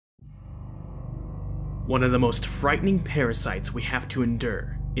One of the most frightening parasites we have to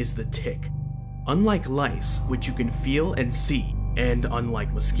endure is the tick. Unlike lice, which you can feel and see, and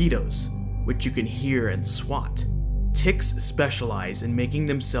unlike mosquitoes, which you can hear and swat, ticks specialize in making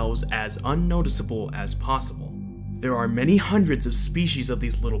themselves as unnoticeable as possible. There are many hundreds of species of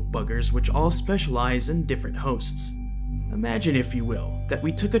these little buggers which all specialize in different hosts. Imagine, if you will, that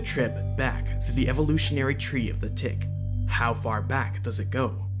we took a trip back through the evolutionary tree of the tick. How far back does it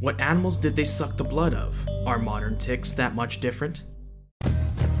go? What animals did they suck the blood of? Are modern ticks that much different?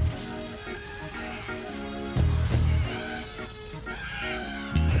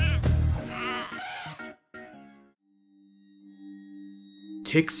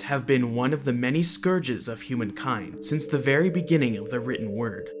 Ticks have been one of the many scourges of humankind since the very beginning of the written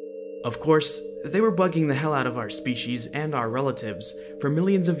word. Of course, they were bugging the hell out of our species and our relatives for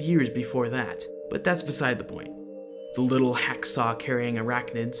millions of years before that, but that's beside the point. The little hacksaw-carrying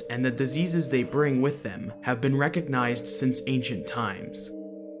arachnids and the diseases they bring with them have been recognized since ancient times.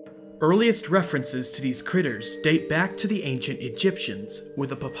 Earliest references to these critters date back to the ancient Egyptians,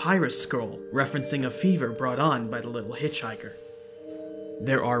 with a papyrus scroll referencing a fever brought on by the little hitchhiker.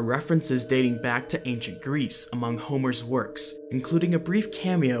 There are references dating back to ancient Greece among Homer's works, including a brief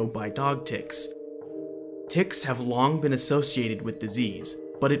cameo by dog ticks. Ticks have long been associated with disease,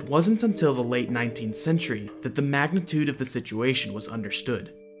 but it wasn't until the late 19th century that the magnitude of the situation was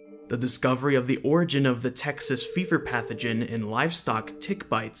understood. The discovery of the origin of the Texas fever pathogen in livestock tick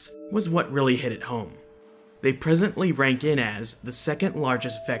bites was what really hit it home. They presently rank in as the second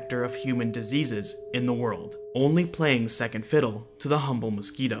largest vector of human diseases in the world, only playing second fiddle to the humble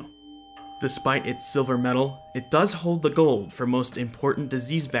mosquito. Despite its silver medal, it does hold the gold for most important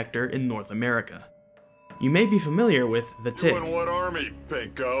disease vector in North America. You may be familiar with the tick. You in what army,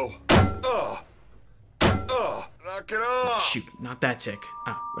 Pinko? Knock it off! Shoot, not that tick.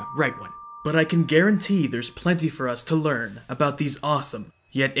 Right one. But I can guarantee there's plenty for us to learn about these awesome,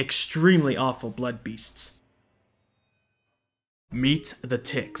 yet extremely awful blood beasts. Meet the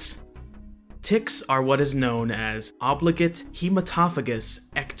ticks. Ticks are what is known as obligate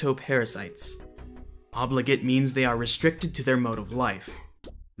hematophagous ectoparasites. Obligate means they are restricted to their mode of life.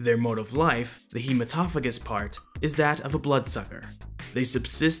 Their mode of life, the hematophagous part, is that of a bloodsucker. They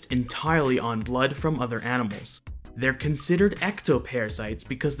subsist entirely on blood from other animals. They're considered ectoparasites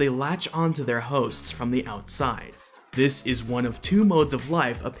because they latch onto their hosts from the outside. This is one of two modes of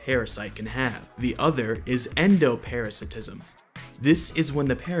life a parasite can have. The other is endoparasitism. This is when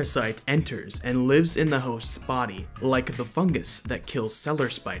the parasite enters and lives in the host's body, like the fungus that kills cellar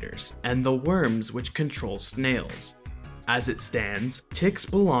spiders, and the worms which control snails. As it stands, ticks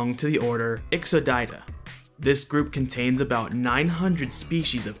belong to the order Ixodyta. This group contains about 900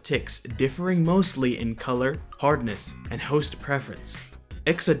 species of ticks, differing mostly in color, hardness, and host preference.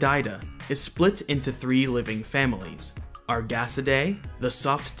 Ixodyta is split into three living families: Argacidae, the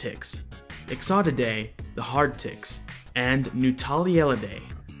soft ticks; Ixodidae, the hard ticks; and Nutalielidae.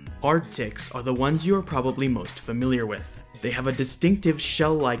 Hard ticks are the ones you are probably most familiar with. They have a distinctive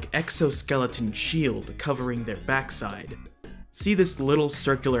shell-like exoskeleton shield covering their backside. See this little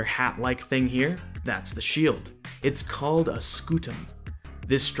circular hat-like thing here? That's the shield. It's called a scutum.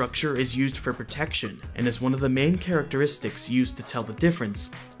 This structure is used for protection and is one of the main characteristics used to tell the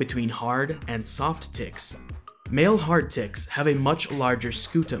difference between hard and soft ticks. Male hard ticks have a much larger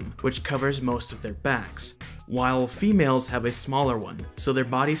scutum, which covers most of their backs, while females have a smaller one, so their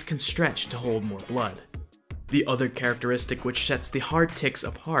bodies can stretch to hold more blood. The other characteristic which sets the hard ticks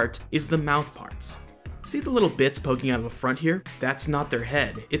apart is the mouth parts. See the little bits poking out of the front here? That's not their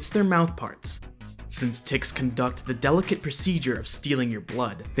head, it's their mouth parts. Since ticks conduct the delicate procedure of stealing your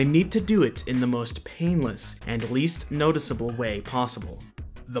blood, they need to do it in the most painless and least noticeable way possible.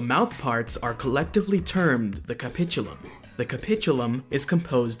 The mouth parts are collectively termed the capitulum. The capitulum is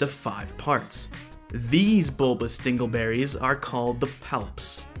composed of 5 parts. These bulbous dingleberries are called the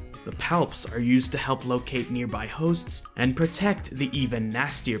palps. The palps are used to help locate nearby hosts and protect the even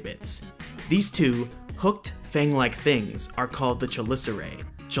nastier bits. These two hooked, fang-like things are called the chelicerae.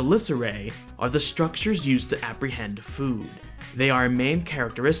 Chelicerae are the structures used to apprehend food. They are a main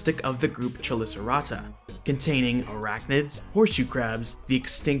characteristic of the group Chelicerata, containing arachnids, horseshoe crabs, the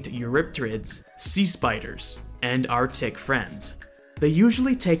extinct eurypterids, sea spiders, and our tick friends. They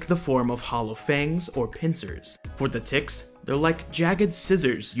usually take the form of hollow fangs or pincers. For the ticks, they're like jagged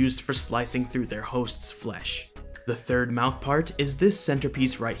scissors used for slicing through their host's flesh. The third mouth part is this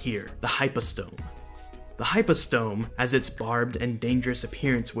centerpiece right here, the hypostome. The hypostome, as its barbed and dangerous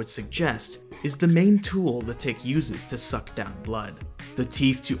appearance would suggest, is the main tool the tick uses to suck down blood. The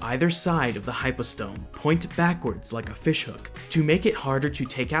teeth to either side of the hypostome point backwards like a fishhook to make it harder to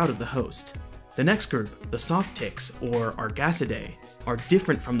take out of the host. The next group, the soft ticks, or Argacidae, are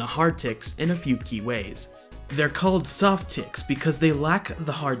different from the hard ticks in a few key ways. They're called soft ticks because they lack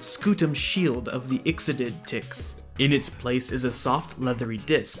the hard scutum shield of the ixodid ticks. In its place is a soft leathery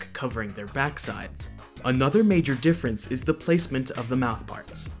disc covering their backsides. Another major difference is the placement of the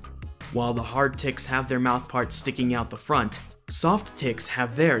mouthparts. While the hard ticks have their mouthparts sticking out the front, soft ticks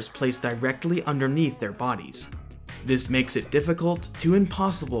have theirs placed directly underneath their bodies. This makes it difficult to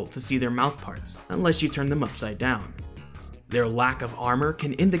impossible to see their mouthparts unless you turn them upside down. Their lack of armor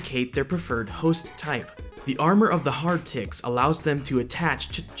can indicate their preferred host type. The armor of the hard ticks allows them to attach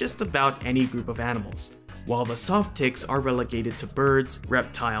to just about any group of animals, while the soft ticks are relegated to birds,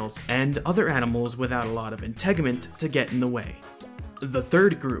 reptiles, and other animals without a lot of integument to get in the way. The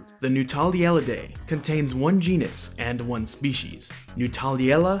third group, the Nutaliellidae, contains one genus and one species,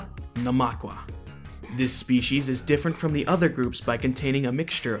 Nutaliella namaqua. This species is different from the other groups by containing a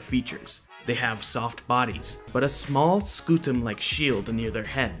mixture of features. They have soft bodies, but a small scutum-like shield near their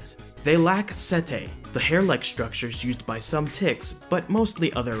heads. They lack setae, the hair-like structures used by some ticks, but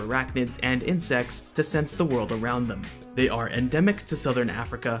mostly other arachnids and insects to sense the world around them. They are endemic to southern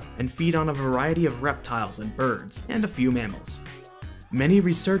Africa and feed on a variety of reptiles and birds, and a few mammals. Many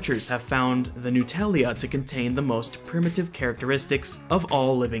researchers have found the Nutalia to contain the most primitive characteristics of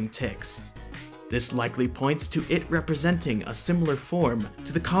all living ticks. This likely points to it representing a similar form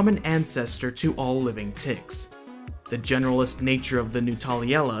to the common ancestor to all living ticks. The generalist nature of the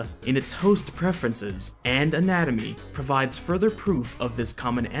Nutaliella in its host preferences and anatomy provides further proof of this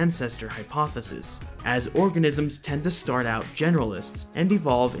common ancestor hypothesis, as organisms tend to start out generalists and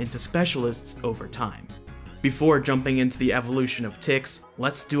evolve into specialists over time. Before jumping into the evolution of ticks,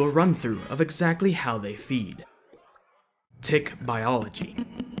 let's do a run-through of exactly how they feed. Tick biology.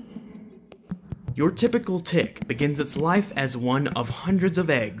 Your typical tick begins its life as one of hundreds of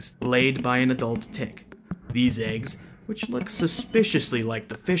eggs laid by an adult tick. These eggs, which look suspiciously like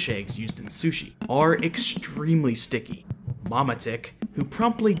the fish eggs used in sushi, are extremely sticky. Mama tick, who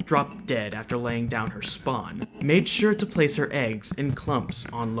promptly dropped dead after laying down her spawn, made sure to place her eggs in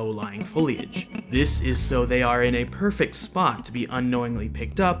clumps on low-lying foliage. This is so they are in a perfect spot to be unknowingly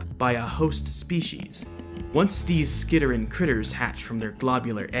picked up by a host species. Once these skitterin' critters hatch from their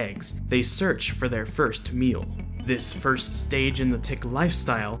globular eggs, they search for their first meal. This first stage in the tick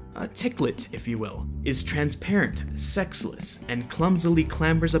lifestyle, a ticklet if you will, is transparent, sexless, and clumsily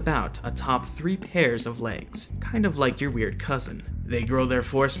clambers about atop 3 pairs of legs, kind of like your weird cousin. They grow their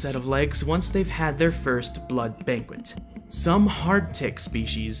 4th set of legs once they've had their first blood banquet. Some hard tick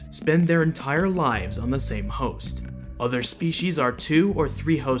species spend their entire lives on the same host. Other species are 2 or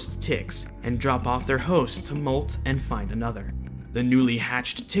 3 host ticks and drop off their host to molt and find another. The newly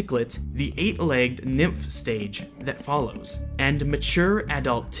hatched ticklet, the 8-legged nymph stage that follows, and mature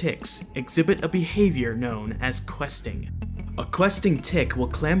adult ticks exhibit a behavior known as questing. A questing tick will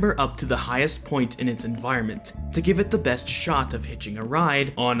clamber up to the highest point in its environment to give it the best shot of hitching a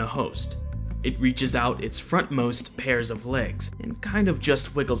ride on a host. It reaches out its frontmost pairs of legs and kind of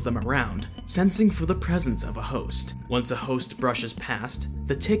just wiggles them around, sensing for the presence of a host. Once a host brushes past,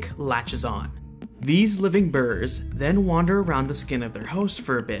 the tick latches on. These living burrs then wander around the skin of their host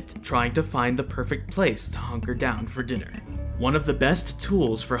for a bit, trying to find the perfect place to hunker down for dinner. One of the best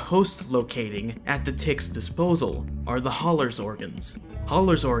tools for host locating at the tick's disposal are the Haller's organs.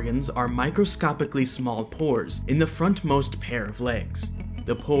 Haller's organs are microscopically small pores in the frontmost pair of legs.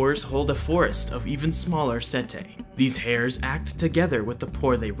 The pores hold a forest of even smaller setae. These hairs act together with the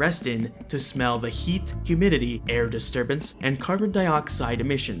pore they rest in to smell the heat, humidity, air disturbance, and carbon dioxide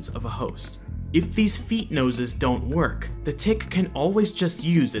emissions of a host. If these feet noses don't work, the tick can always just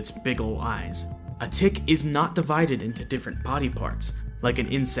use its big ol' eyes. A tick is not divided into different body parts, like an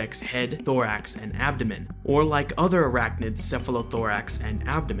insect's head, thorax, and abdomen, or like other arachnids' cephalothorax and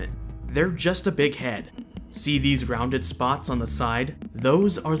abdomen. They're just a big head. See these rounded spots on the side?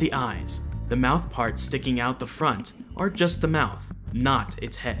 Those are the eyes. The mouth parts sticking out the front are just the mouth, not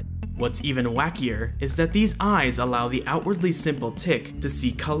its head. What's even wackier is that these eyes allow the outwardly simple tick to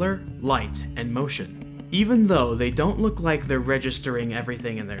see color, light, and motion. Even though they don't look like they're registering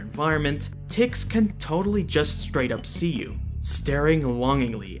everything in their environment, ticks can totally just straight up see you, staring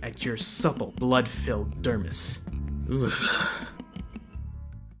longingly at your supple, blood-filled dermis. Ugh.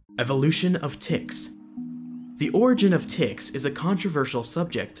 Evolution of ticks. The origin of ticks is a controversial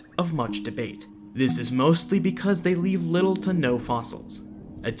subject of much debate. This is mostly because they leave little to no fossils.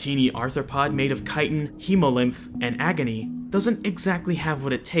 A teeny arthropod made of chitin, hemolymph, and agony doesn't exactly have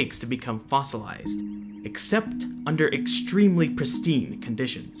what it takes to become fossilized, except under extremely pristine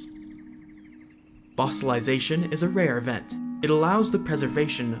conditions. Fossilization is a rare event. It allows the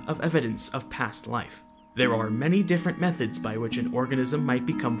preservation of evidence of past life. There are many different methods by which an organism might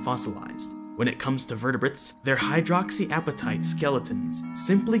become fossilized. When it comes to vertebrates, their hydroxyapatite skeletons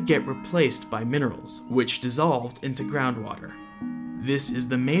simply get replaced by minerals, which dissolved into groundwater. This is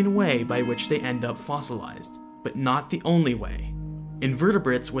the main way by which they end up fossilized, but not the only way.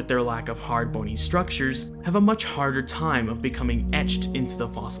 Invertebrates, with their lack of hard bony structures, have a much harder time of becoming etched into the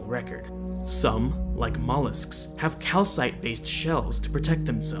fossil record. Some, like mollusks, have calcite-based shells to protect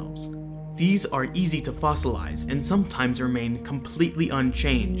themselves. These are easy to fossilize and sometimes remain completely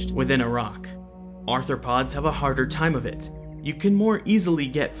unchanged within a rock. Arthropods have a harder time of it. You can more easily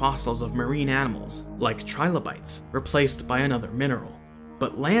get fossils of marine animals, like trilobites, replaced by another mineral.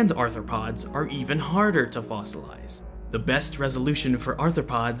 But land arthropods are even harder to fossilize. The best resolution for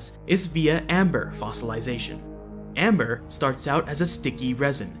arthropods is via amber fossilization. Amber starts out as a sticky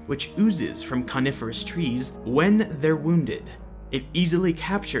resin, which oozes from coniferous trees when they're wounded. It easily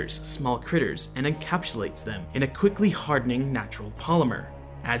captures small critters and encapsulates them in a quickly hardening natural polymer.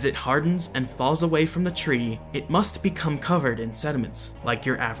 As it hardens and falls away from the tree, it must become covered in sediments, like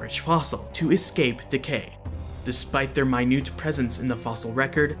your average fossil, to escape decay. Despite their minute presence in the fossil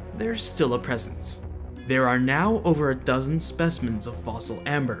record, there's still a presence. There are now over a dozen specimens of fossil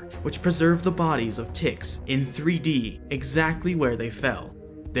amber, which preserve the bodies of ticks in 3D exactly where they fell.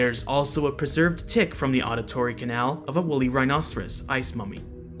 There's also a preserved tick from the auditory canal of a woolly rhinoceros ice mummy.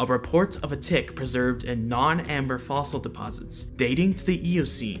 A report of a tick preserved in non-amber fossil deposits dating to the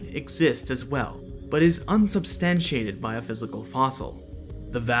Eocene exists as well, but is unsubstantiated by a physical fossil.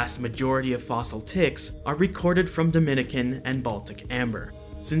 The vast majority of fossil ticks are recorded from Dominican and Baltic amber.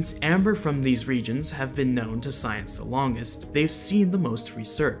 Since amber from these regions have been known to science the longest, they've seen the most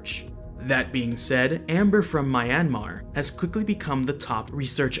research. That being said, amber from Myanmar has quickly become the top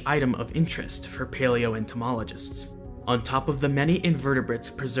research item of interest for paleoentomologists. On top of the many invertebrates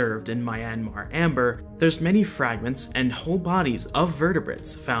preserved in Myanmar amber, there's many fragments and whole bodies of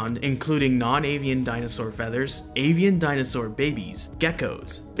vertebrates found, including non-avian dinosaur feathers, avian dinosaur babies,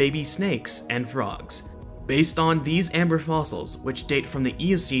 geckos, baby snakes, and frogs. Based on these amber fossils, which date from the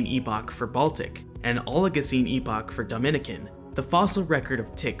Eocene epoch for Baltic and Oligocene epoch for Dominican, the fossil record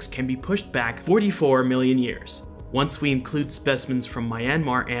of ticks can be pushed back 44 million years. Once we include specimens from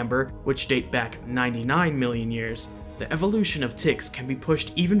Myanmar amber, which date back 99 million years, the evolution of ticks can be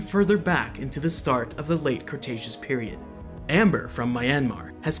pushed even further back into the start of the late Cretaceous period. Amber from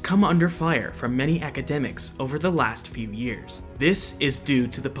Myanmar has come under fire from many academics over the last few years. This is due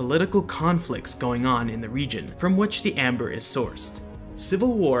to the political conflicts going on in the region from which the amber is sourced.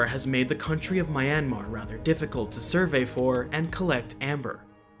 Civil war has made the country of Myanmar rather difficult to survey for and collect amber.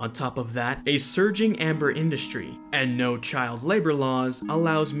 On top of that, a surging amber industry and no child labor laws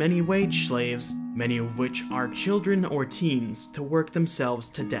allows many wage slaves, many of which are children or teens, to work themselves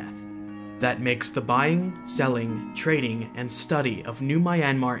to death. That makes the buying, selling, trading, and study of new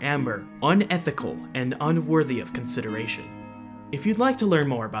Myanmar amber unethical and unworthy of consideration. If you'd like to learn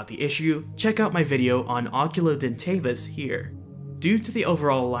more about the issue, check out my video on Oculodentavis here. Due to the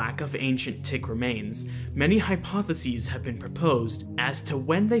overall lack of ancient tick remains, many hypotheses have been proposed as to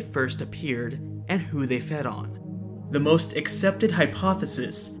when they first appeared and who they fed on. The most accepted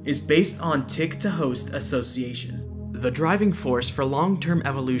hypothesis is based on tick-to-host association. The driving force for long-term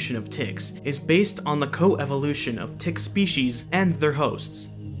evolution of ticks is based on the co-evolution of tick species and their hosts.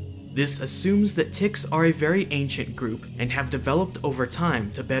 This assumes that ticks are a very ancient group and have developed over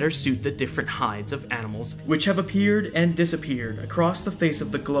time to better suit the different hides of animals which have appeared and disappeared across the face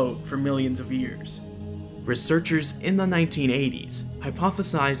of the globe for millions of years. Researchers in the 1980s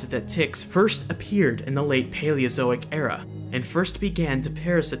hypothesized that ticks first appeared in the late Paleozoic era and first began to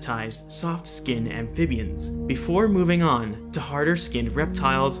parasitize soft-skinned amphibians before moving on to harder-skinned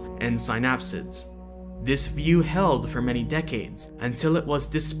reptiles and synapsids. This view held for many decades until it was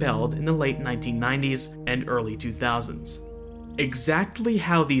dispelled in the late 1990s and early 2000s. Exactly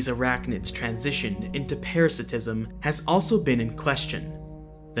how these arachnids transitioned into parasitism has also been in question.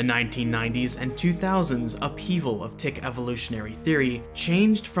 The 1990s and 2000s upheaval of tick evolutionary theory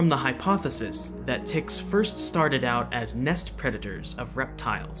changed from the hypothesis that ticks first started out as nest predators of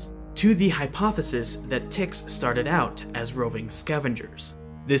reptiles to the hypothesis that ticks started out as roving scavengers.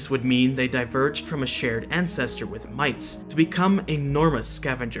 This would mean they diverged from a shared ancestor with mites to become enormous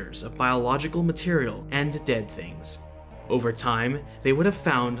scavengers of biological material and dead things. Over time, they would have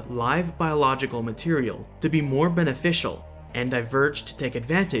found live biological material to be more beneficial and diverged to take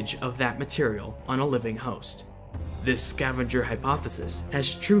advantage of that material on a living host. This scavenger hypothesis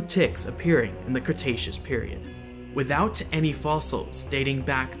has true ticks appearing in the Cretaceous period. Without any fossils dating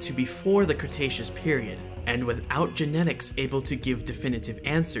back to before the Cretaceous period, and without genetics able to give definitive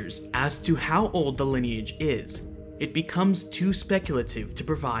answers as to how old the lineage is, it becomes too speculative to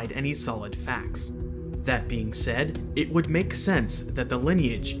provide any solid facts. That being said, it would make sense that the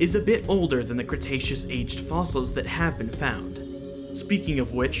lineage is a bit older than the Cretaceous-aged fossils that have been found. Speaking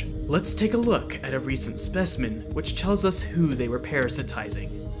of which, let's take a look at a recent specimen which tells us who they were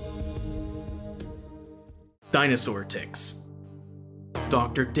parasitizing. Dinosaur ticks.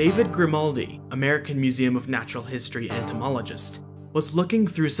 Dr. David Grimaldi, American Museum of Natural History entomologist, was looking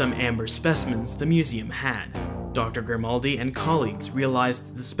through some amber specimens the museum had. Dr. Grimaldi and colleagues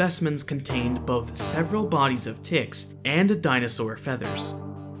realized the specimens contained both several bodies of ticks and dinosaur feathers.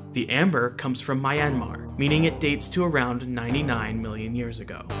 The amber comes from Myanmar, meaning it dates to around 99 million years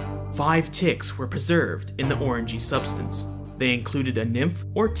ago. 5 ticks were preserved in the orangey substance. They included a nymph,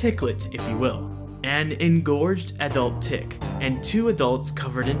 or ticklet if you will, an engorged adult tick, and 2 adults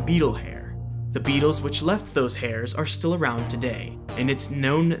covered in beetle hair. The beetles which left those hairs are still around today, and it's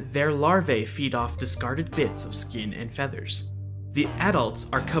known their larvae feed off discarded bits of skin and feathers. The adults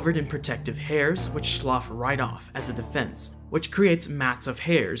are covered in protective hairs which slough right off as a defense, which creates mats of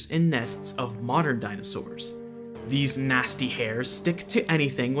hairs in nests of modern dinosaurs. These nasty hairs stick to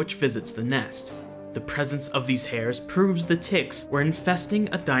anything which visits the nest. The presence of these hairs proves the ticks were infesting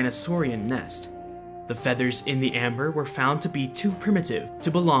a dinosaurian nest. The feathers in the amber were found to be too primitive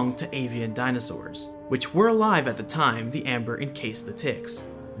to belong to avian dinosaurs, which were alive at the time the amber encased the ticks.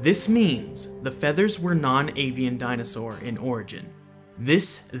 This means the feathers were non-avian dinosaur in origin.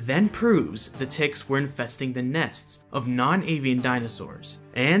 This then proves the ticks were infesting the nests of non-avian dinosaurs,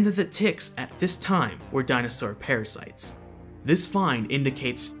 and that ticks at this time were dinosaur parasites. This find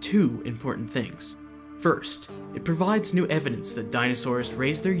indicates 2 important things. First, it provides new evidence that dinosaurs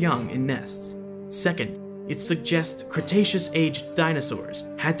raised their young in nests. Second, it suggests Cretaceous-aged dinosaurs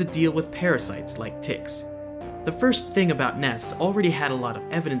had to deal with parasites like ticks. The first thing about nests already had a lot of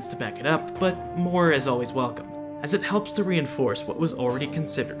evidence to back it up, but more is always welcome, as it helps to reinforce what was already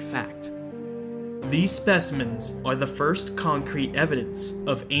considered fact. These specimens are the first concrete evidence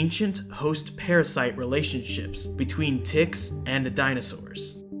of ancient host-parasite relationships between ticks and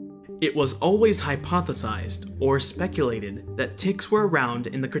dinosaurs. It was always hypothesized or speculated that ticks were around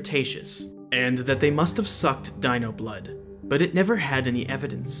in the Cretaceous, and that they must have sucked dino blood, but it never had any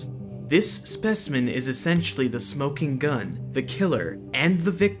evidence. This specimen is essentially the smoking gun, the killer, and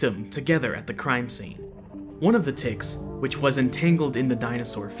the victim together at the crime scene. One of the ticks, which was entangled in the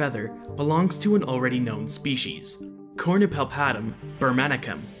dinosaur feather, belongs to an already known species, Cornupalpatum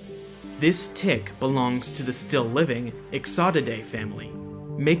burmanicum. This tick belongs to the still-living Exodidae family,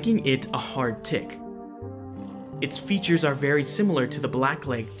 making it a hard tick. Its features are very similar to the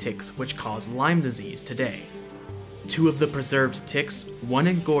black-legged ticks which cause Lyme disease today. 2 of the preserved ticks, one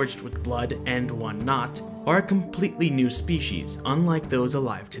engorged with blood and one not, are a completely new species, unlike those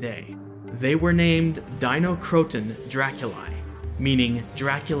alive today. They were named Dinocroton draculae, meaning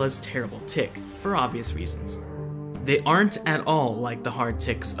Dracula's terrible tick, for obvious reasons. They aren't at all like the hard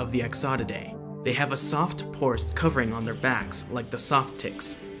ticks of the Exodidae. They have a soft porous covering on their backs like the soft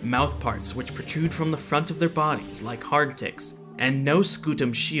ticks, mouthparts which protrude from the front of their bodies like hard ticks, and no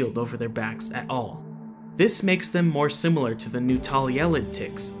scutum shield over their backs at all. This makes them more similar to the Nuttallelid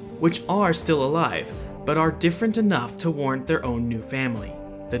ticks, which are still alive, but are different enough to warrant their own new family,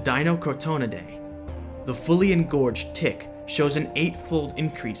 the Dinocrotonidae. The fully engorged tick shows an 8-fold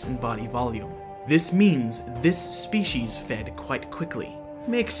increase in body volume. This means this species fed quite quickly.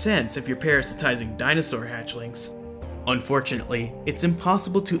 Makes sense if you're parasitizing dinosaur hatchlings. Unfortunately, it's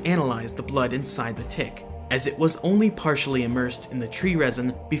impossible to analyze the blood inside the tick, as it was only partially immersed in the tree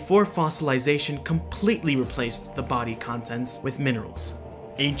resin before fossilization completely replaced the body contents with minerals.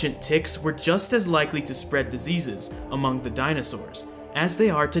 Ancient ticks were just as likely to spread diseases among the dinosaurs as they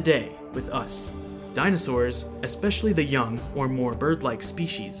are today with us. Dinosaurs, especially the young or more bird-like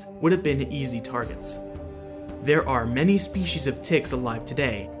species, would have been easy targets. There are many species of ticks alive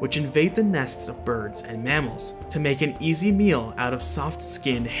today which invade the nests of birds and mammals to make an easy meal out of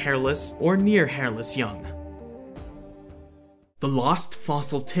soft-skinned, hairless or near-hairless young. The lost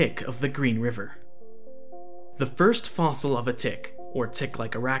fossil tick of the Green River. The first fossil of a tick, or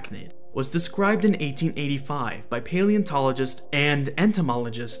tick-like arachnid, was described in 1885 by paleontologist and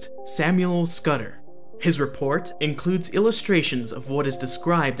entomologist Samuel Scudder. His report includes illustrations of what is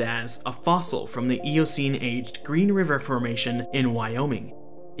described as a fossil from the Eocene-aged Green River Formation in Wyoming.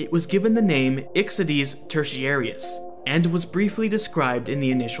 It was given the name Ixodes tertiarius, and was briefly described in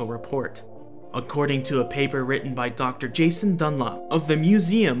the initial report. According to a paper written by Dr. Jason Dunlop of the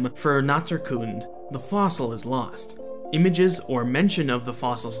Museum for Naturkunde, the fossil is lost. Images or mention of the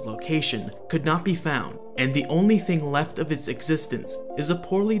fossil's location could not be found, and the only thing left of its existence is a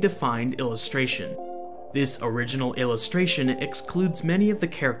poorly defined illustration. This original illustration excludes many of the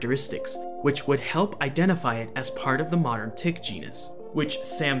characteristics which would help identify it as part of the modern tick genus, which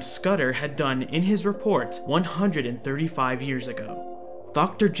Sam Scudder had done in his report 135 years ago.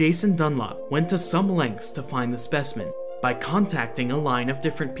 Dr. Jason Dunlop went to some lengths to find the specimen by contacting a line of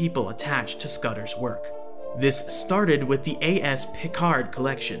different people attached to Scudder's work. This started with the A.S. Picard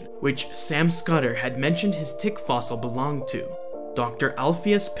collection, which Sam Scudder had mentioned his tick fossil belonged to. Dr.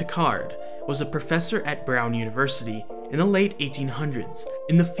 Alpheus Picard was a professor at Brown University in the late 1800s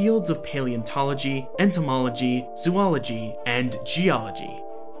in the fields of paleontology, entomology, zoology, and geology.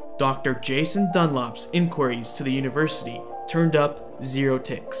 Dr. Jason Dunlop's inquiries to the university turned up 0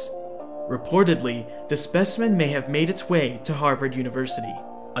 ticks. Reportedly, the specimen may have made its way to Harvard University.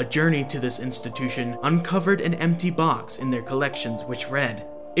 A journey to this institution uncovered an empty box in their collections which read,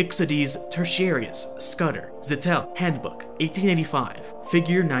 Ixodes tertiarius, Scudder, Zittel, Handbook, 1885,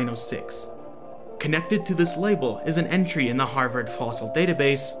 Figure 906. Connected to this label is an entry in the Harvard fossil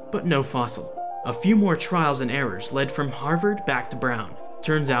database, but no fossil. A few more trials and errors led from Harvard back to Brown.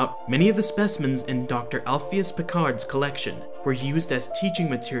 Turns out, many of the specimens in Dr. Alpheus Picard's collection were used as teaching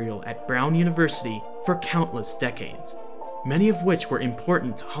material at Brown University for countless decades, many of which were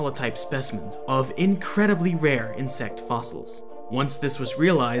important holotype specimens of incredibly rare insect fossils. Once this was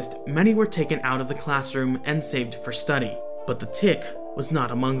realized, many were taken out of the classroom and saved for study, but the tick was not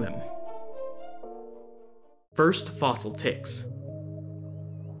among them. First fossil ticks.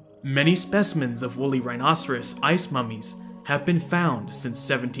 Many specimens of woolly rhinoceros ice mummies have been found since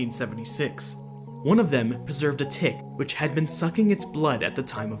 1776. One of them preserved a tick which had been sucking its blood at the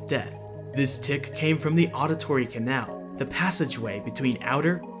time of death. This tick came from the auditory canal, the passageway between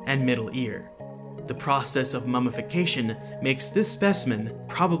outer and middle ear. The process of mummification makes this specimen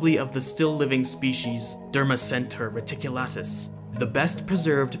probably of the still-living species Dermacentor reticulatus, the best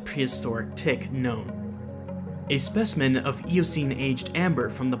preserved prehistoric tick known. A specimen of Eocene-aged amber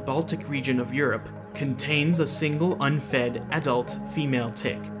from the Baltic region of Europe contains a single unfed adult female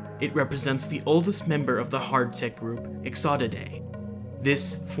tick. It represents the oldest member of the hard tick group, Ixodidae.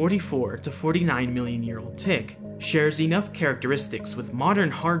 This 44 to 49 million year old tick shares enough characteristics with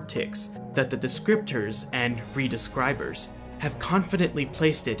modern hard ticks that the descriptors and redescribers have confidently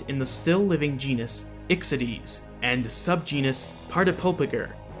placed it in the still-living genus Ixodes and subgenus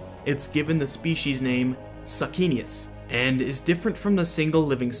Partipulpiger. It's given the species name Sucinius and is different from the single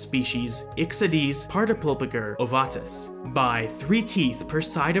living species Ixodes partipulpiger ovatus by 3 teeth per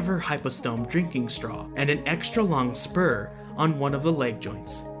side of her hypostome drinking straw and an extra long spur on one of the leg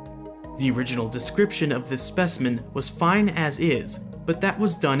joints. The original description of this specimen was fine as is, but that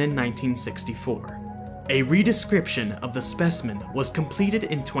was done in 1964. A redescription of the specimen was completed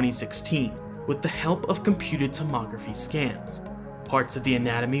in 2016 with the help of computed tomography scans. Parts of the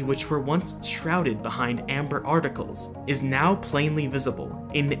anatomy which were once shrouded behind amber articles is now plainly visible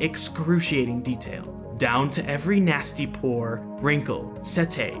in excruciating detail, down to every nasty pore, wrinkle,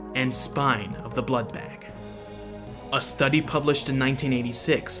 setae, and spine of the blood bag. A study published in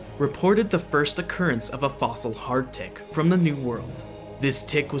 1986 reported the first occurrence of a fossil hard tick from the New World. This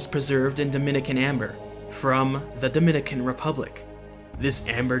tick was preserved in Dominican amber from the Dominican Republic. This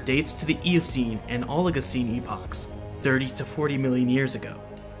amber dates to the Eocene and Oligocene epochs, 30 to 40 million years ago.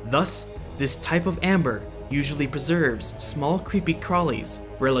 Thus, this type of amber usually preserves small creepy crawlies,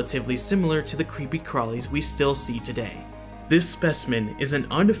 relatively similar to the creepy crawlies we still see today. This specimen is an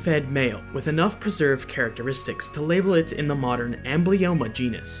unfed male with enough preserved characteristics to label it in the modern Amblyomma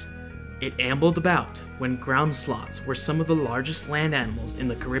genus. It ambled about when ground sloths were some of the largest land animals in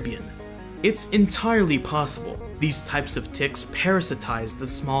the Caribbean. It's entirely possible these types of ticks parasitized the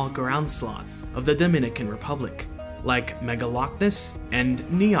small ground sloths of the Dominican Republic, like Megalochnus and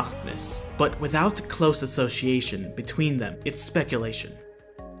Neochnus, but without close association between them, it's speculation.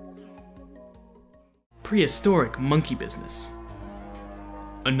 Prehistoric monkey business.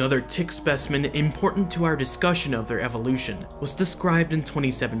 Another tick specimen important to our discussion of their evolution was described in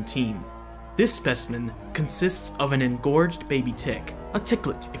 2017. This specimen consists of an engorged baby tick, a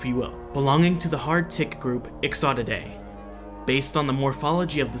ticklet if you will, belonging to the hard tick group Ixodidae. Based on the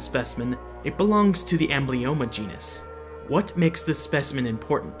morphology of the specimen, it belongs to the Amblyomma genus. What makes this specimen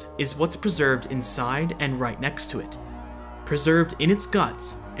important is what's preserved inside and right next to it. Preserved in its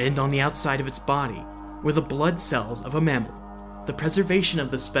guts and on the outside of its body were the blood cells of a mammal. The preservation of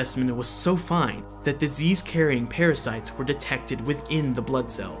the specimen was so fine that disease-carrying parasites were detected within the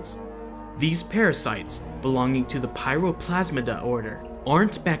blood cells. These parasites, belonging to the Pyroplasmida order,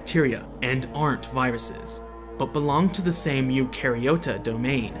 aren't bacteria and aren't viruses, but belong to the same eukaryota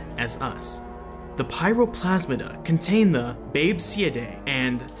domain as us. The Pyroplasmida contain the Babesiidae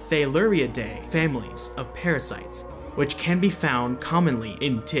and Thaluriidae families of parasites, which can be found commonly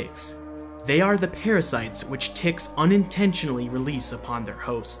in ticks. They are the parasites which ticks unintentionally release upon their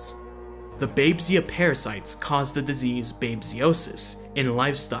hosts. The Babesia parasites cause the disease babesiosis in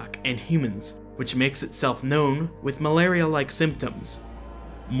livestock and humans, which makes itself known with malaria-like symptoms.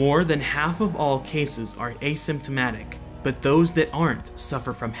 More than half of all cases are asymptomatic, but those that aren't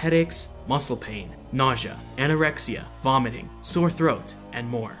suffer from headaches, muscle pain, nausea, anorexia, vomiting, sore throat, and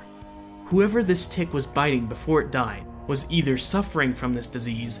more. Whoever this tick was biting before it died was either suffering from this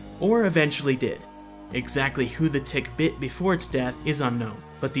disease or eventually did. Exactly who the tick bit before its death is unknown,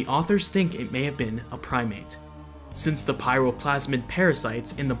 but the authors think it may have been a primate. Since the pyroplasmid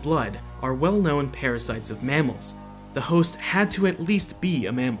parasites in the blood are well-known parasites of mammals, the host had to at least be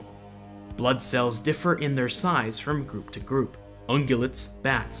a mammal. Blood cells differ in their size from group to group. Ungulates,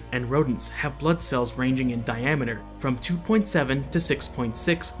 bats, and rodents have blood cells ranging in diameter from 2.7 to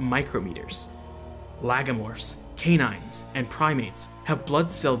 6.6 micrometers. Lagomorphs, canines, and primates have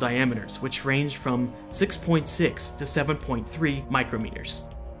blood cell diameters which range from 6.6 to 7.3 micrometers.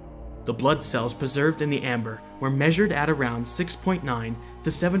 The blood cells preserved in the amber were measured at around 6.9 to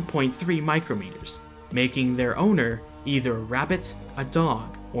 7.3 micrometers, making their owner either a rabbit, a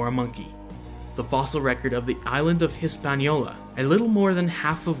dog, or a monkey. The fossil record of the island of Hispaniola, a little more than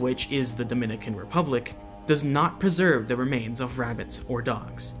half of which is the Dominican Republic, does not preserve the remains of rabbits or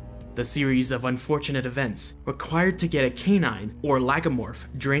dogs. The series of unfortunate events required to get a canine or lagomorph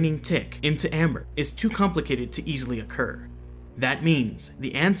draining tick into amber is too complicated to easily occur. That means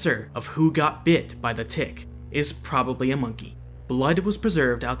the answer of who got bit by the tick is probably a monkey. Blood was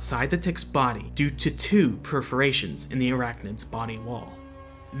preserved outside the tick's body due to 2 perforations in the arachnid's body wall.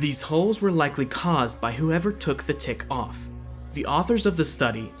 These holes were likely caused by whoever took the tick off. The authors of the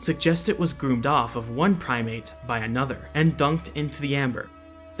study suggest it was groomed off of one primate by another and dunked into the amber.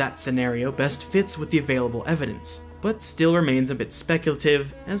 That scenario best fits with the available evidence, but still remains a bit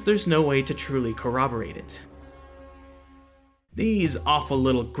speculative as there's no way to truly corroborate it. These awful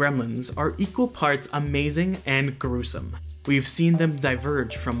little gremlins are equal parts amazing and gruesome. We've seen them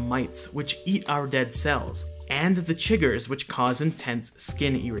diverge from mites which eat our dead cells, and the chiggers which cause intense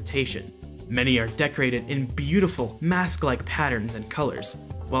skin irritation. Many are decorated in beautiful, mask-like patterns and colors,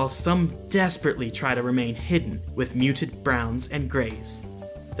 while some desperately try to remain hidden with muted browns and grays.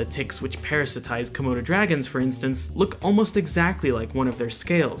 The ticks which parasitize Komodo dragons, for instance, look almost exactly like one of their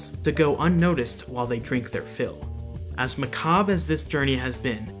scales to go unnoticed while they drink their fill. As macabre as this journey has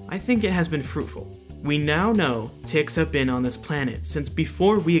been, I think it has been fruitful. We now know ticks have been on this planet since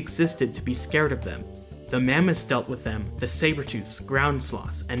before we existed to be scared of them. The mammoths dealt with them, the saber-tooths, ground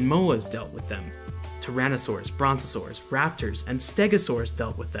sloths, and moas dealt with them. Tyrannosaurs, brontosaurs, raptors, and stegosaurs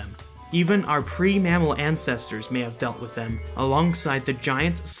dealt with them. Even our pre-mammal ancestors may have dealt with them, alongside the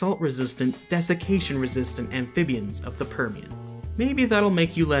giant salt-resistant, desiccation-resistant amphibians of the Permian. Maybe that'll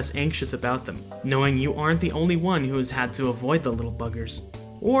make you less anxious about them, knowing you aren't the only one who has had to avoid the little buggers.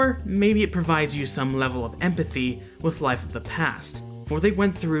 Or maybe it provides you some level of empathy with life of the past, for they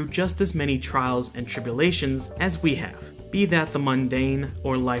went through just as many trials and tribulations as we have, be that the mundane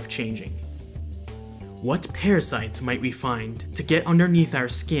or life-changing. What parasites might we find to get underneath our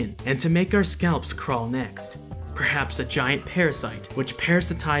skin and to make our scalps crawl next? Perhaps a giant parasite which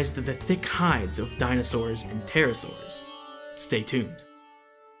parasitized the thick hides of dinosaurs and pterosaurs. Stay tuned.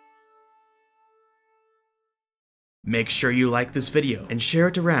 Make sure you like this video and share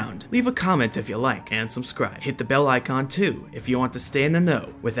it around, leave a comment if you like, and subscribe. Hit the bell icon too if you want to stay in the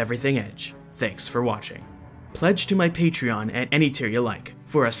know with everything Edge. Thanks for watching. Pledge to my Patreon at any tier you like,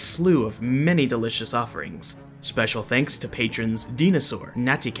 for a slew of many delicious offerings. Special thanks to patrons Dinosaur,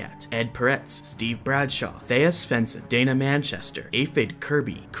 Nattycat, Ed Peretz, Steve Bradshaw, Thea Svensson, Dana Manchester, Aphid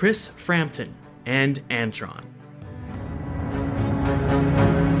Kirby, Chris Frampton, and Antron.